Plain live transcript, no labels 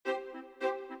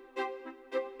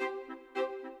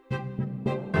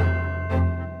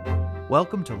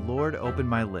Welcome to Lord Open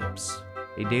My Lips,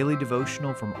 a daily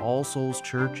devotional from All Souls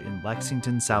Church in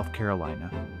Lexington, South Carolina.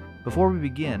 Before we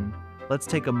begin, let's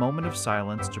take a moment of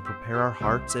silence to prepare our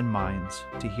hearts and minds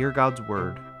to hear God's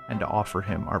word and to offer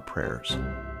Him our prayers.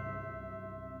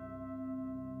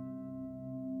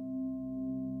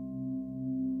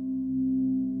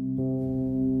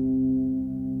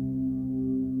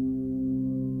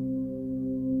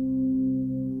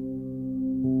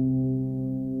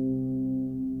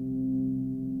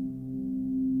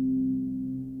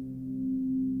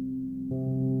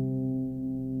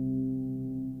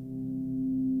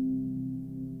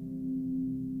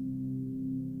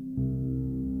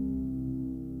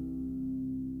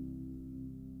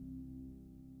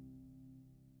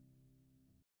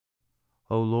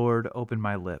 O Lord, open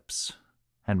my lips,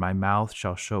 and my mouth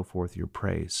shall show forth your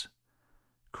praise.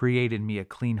 Create in me a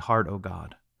clean heart, O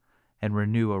God, and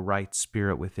renew a right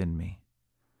spirit within me.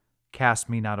 Cast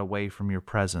me not away from your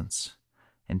presence,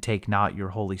 and take not your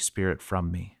Holy Spirit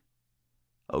from me.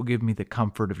 O give me the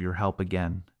comfort of your help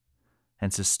again,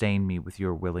 and sustain me with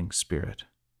your willing spirit.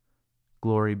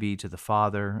 Glory be to the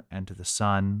Father, and to the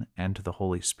Son, and to the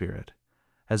Holy Spirit,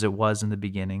 as it was in the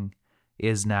beginning,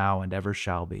 is now, and ever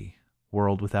shall be,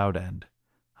 world without end.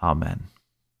 Amen.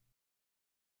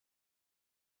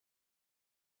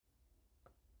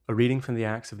 A reading from the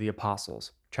Acts of the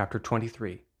Apostles, chapter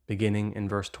 23, beginning in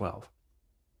verse 12.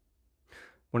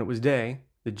 When it was day,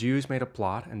 the Jews made a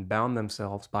plot and bound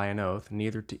themselves by an oath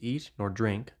neither to eat nor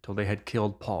drink till they had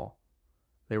killed Paul.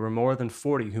 There were more than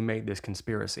 40 who made this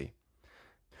conspiracy.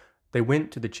 They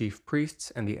went to the chief priests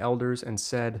and the elders and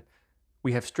said,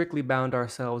 "We have strictly bound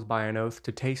ourselves by an oath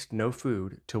to taste no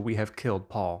food till we have killed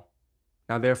Paul.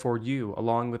 Now therefore you,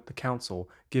 along with the council,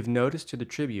 give notice to the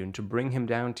tribune to bring him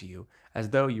down to you, as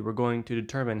though you were going to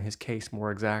determine his case more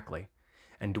exactly,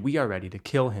 and we are ready to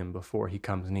kill him before he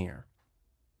comes near."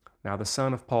 Now the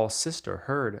son of Paul's sister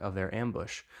heard of their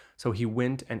ambush, so he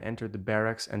went and entered the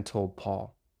barracks and told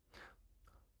Paul.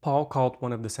 Paul called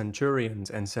one of the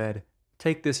centurions and said,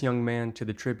 "Take this young man to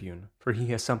the tribune, for he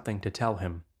has something to tell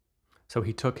him." So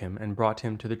he took him and brought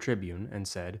him to the tribune and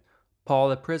said, "Paul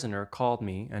the prisoner called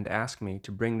me and asked me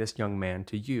to bring this young man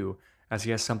to you, as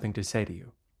he has something to say to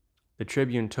you." The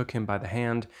tribune took him by the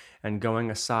hand, and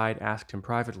going aside asked him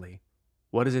privately,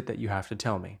 "What is it that you have to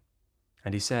tell me?"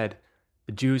 And he said,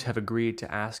 "The Jews have agreed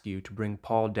to ask you to bring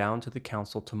Paul down to the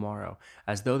council tomorrow,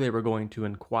 as though they were going to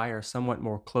inquire somewhat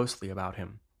more closely about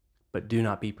him. But do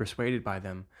not be persuaded by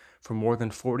them, for more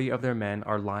than 40 of their men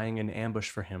are lying in ambush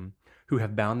for him, who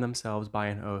have bound themselves by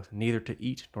an oath neither to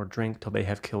eat nor drink till they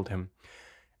have killed him.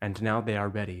 And now they are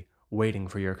ready, waiting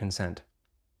for your consent."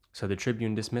 So the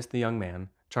tribune dismissed the young man,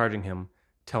 charging him,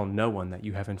 "Tell no one that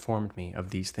you have informed me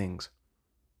of these things."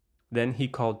 Then he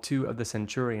called 2 of the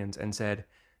centurions and said,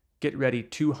 "Get ready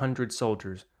 200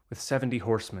 soldiers with 70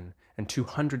 horsemen and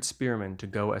 200 spearmen to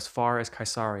go as far as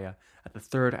Caesarea at the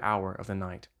 3rd hour of the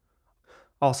night.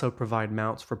 Also provide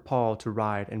mounts for Paul to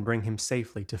ride and bring him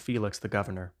safely to Felix the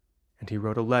governor." And he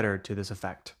wrote a letter to this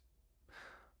effect.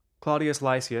 Claudius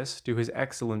Lysias, to His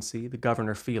Excellency the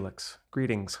Governor Felix,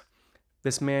 greetings.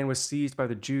 This man was seized by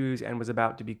the Jews and was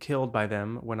about to be killed by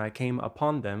them when I came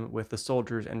upon them with the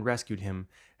soldiers and rescued him,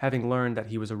 having learned that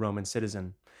he was a Roman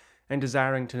citizen. And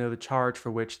desiring to know the charge for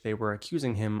which they were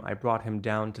accusing him, I brought him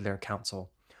down to their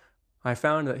council. I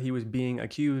found that he was being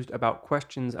accused about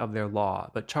questions of their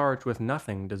law, but charged with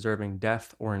nothing deserving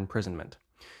death or imprisonment.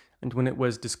 And when it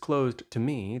was disclosed to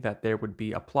me that there would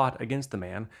be a plot against the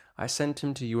man, I sent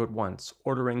him to you at once,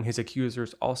 ordering his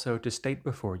accusers also to state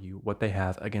before you what they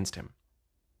have against him.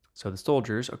 So the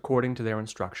soldiers, according to their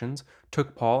instructions,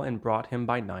 took Paul and brought him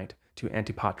by night to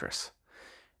Antipatris.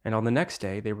 And on the next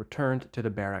day they returned to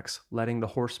the barracks, letting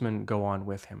the horsemen go on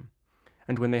with him.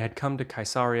 And when they had come to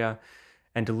Caesarea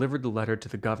and delivered the letter to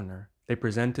the governor, they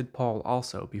presented Paul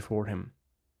also before him.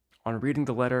 On reading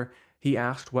the letter, he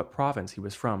asked what province he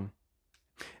was from.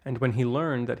 And when he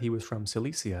learned that he was from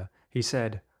Cilicia, he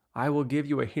said, "I will give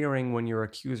you a hearing when your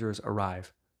accusers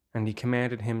arrive." And he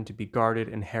commanded him to be guarded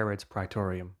in Herod's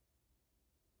praetorium.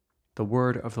 The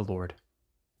word of the Lord.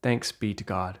 Thanks be to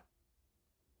God.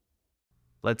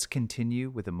 Let's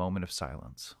continue with a moment of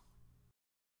silence.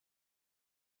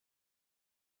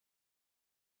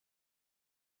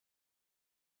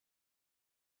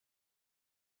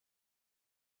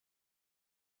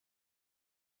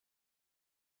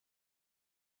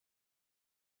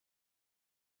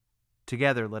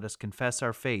 Together, let us confess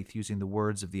our faith using the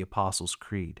words of the Apostles'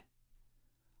 Creed.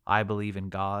 I believe in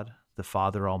God, the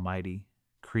Father Almighty,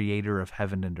 creator of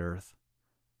heaven and earth.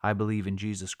 I believe in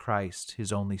Jesus Christ,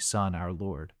 his only Son, our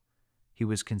Lord. He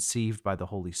was conceived by the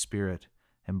Holy Spirit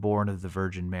and born of the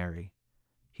Virgin Mary.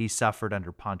 He suffered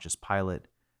under Pontius Pilate,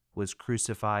 was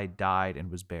crucified, died,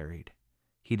 and was buried.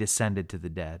 He descended to the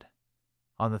dead.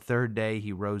 On the third day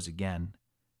he rose again.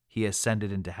 He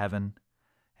ascended into heaven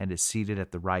and is seated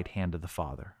at the right hand of the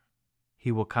Father.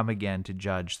 He will come again to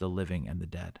judge the living and the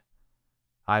dead.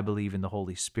 I believe in the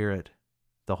Holy Spirit,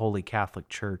 the Holy Catholic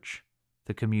Church,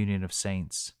 the communion of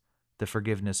saints, the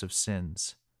forgiveness of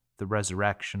sins, the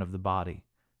resurrection of the body,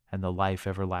 and the life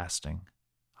everlasting.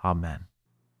 Amen.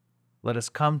 Let us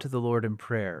come to the Lord in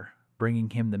prayer, bringing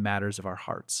him the matters of our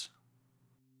hearts.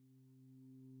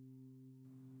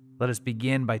 Let us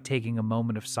begin by taking a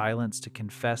moment of silence to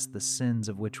confess the sins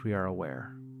of which we are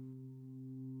aware.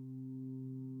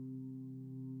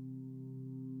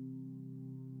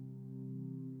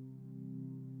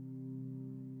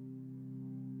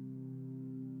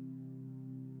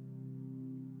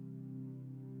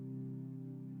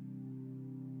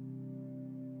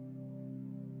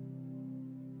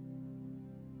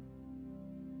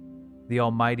 The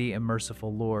Almighty and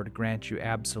merciful Lord grant you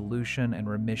absolution and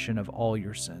remission of all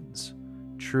your sins,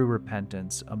 true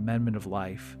repentance, amendment of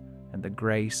life, and the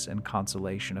grace and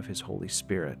consolation of his Holy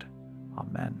Spirit.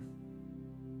 Amen.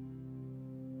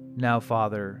 Now,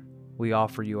 Father, we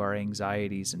offer you our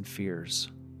anxieties and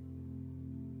fears.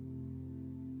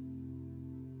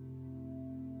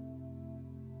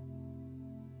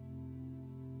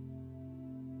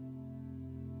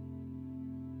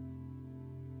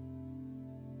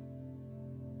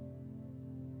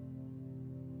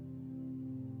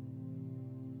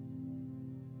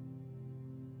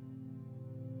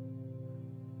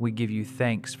 We give you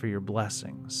thanks for your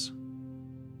blessings.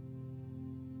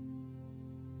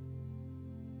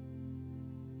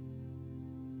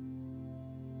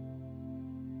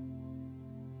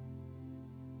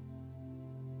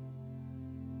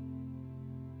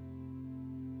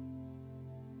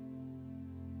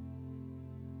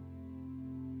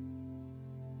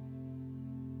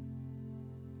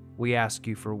 We ask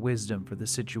you for wisdom for the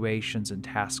situations and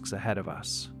tasks ahead of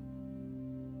us.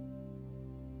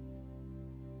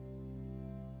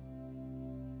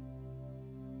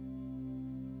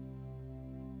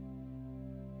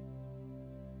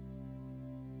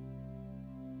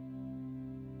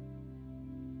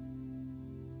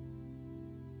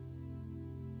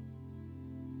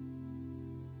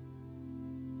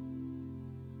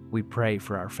 We pray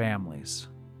for our families.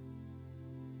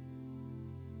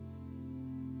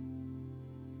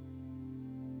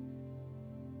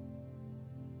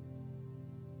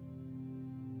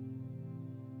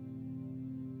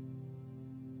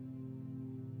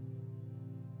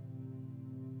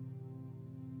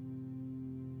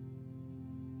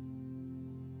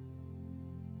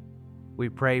 We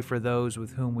pray for those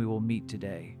with whom we will meet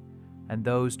today, and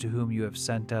those to whom you have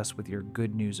sent us with your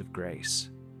good news of grace.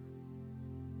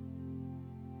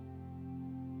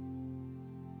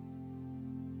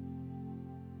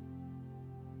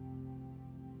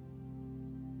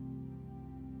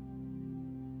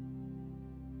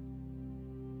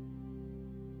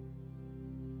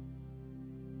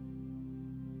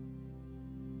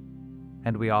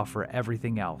 And we offer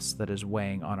everything else that is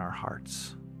weighing on our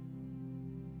hearts.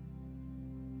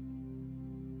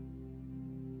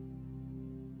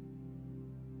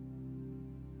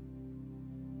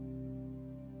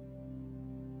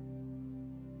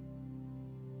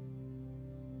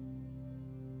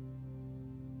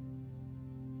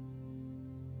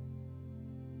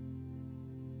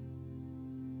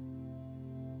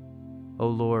 O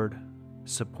Lord,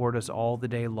 support us all the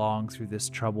day long through this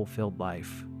trouble-filled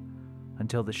life,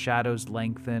 until the shadows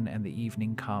lengthen and the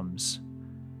evening comes,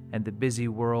 and the busy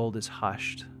world is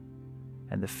hushed,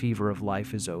 and the fever of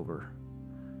life is over,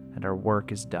 and our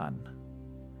work is done.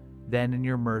 Then in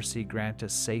your mercy grant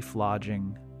us safe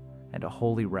lodging and a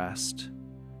holy rest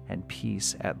and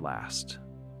peace at last.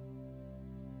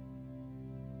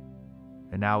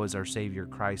 And now as our Savior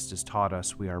Christ has taught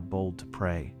us, we are bold to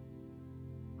pray.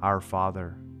 Our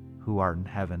Father, who art in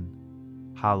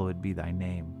heaven, hallowed be thy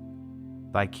name.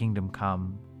 Thy kingdom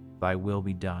come, thy will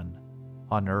be done,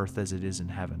 on earth as it is in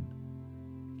heaven.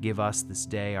 Give us this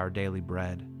day our daily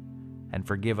bread, and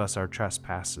forgive us our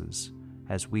trespasses,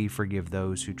 as we forgive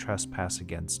those who trespass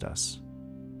against us.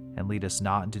 And lead us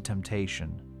not into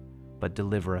temptation, but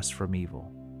deliver us from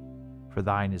evil. For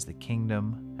thine is the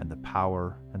kingdom, and the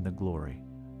power, and the glory,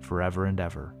 forever and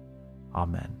ever.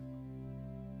 Amen.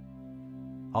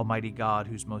 Almighty God,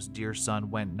 whose most dear Son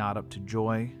went not up to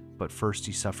joy, but first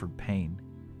he suffered pain,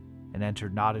 and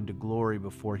entered not into glory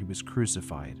before he was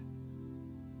crucified,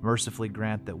 mercifully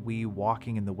grant that we,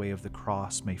 walking in the way of the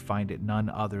cross, may find it none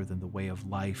other than the way of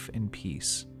life and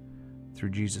peace,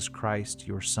 through Jesus Christ,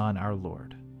 your Son, our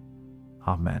Lord.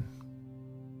 Amen.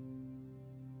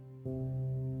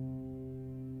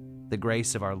 The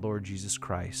grace of our Lord Jesus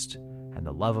Christ, and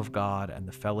the love of God, and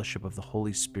the fellowship of the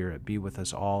Holy Spirit be with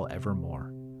us all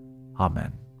evermore.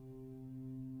 Amen.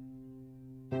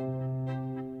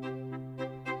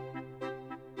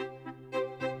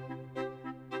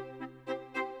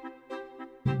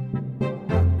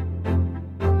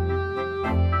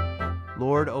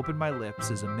 Lord, Open My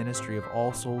Lips is a ministry of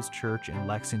All Souls Church in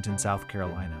Lexington, South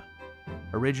Carolina.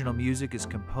 Original music is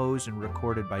composed and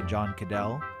recorded by John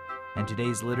Cadell, and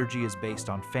today's liturgy is based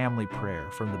on family prayer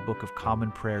from the Book of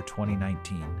Common Prayer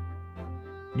 2019.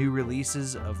 New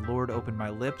releases of Lord, Open My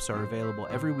Lips are available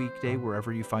every weekday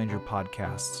wherever you find your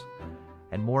podcasts,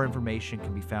 and more information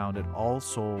can be found at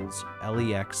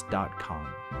allsoulslex.com.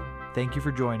 Thank you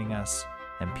for joining us,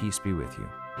 and peace be with you.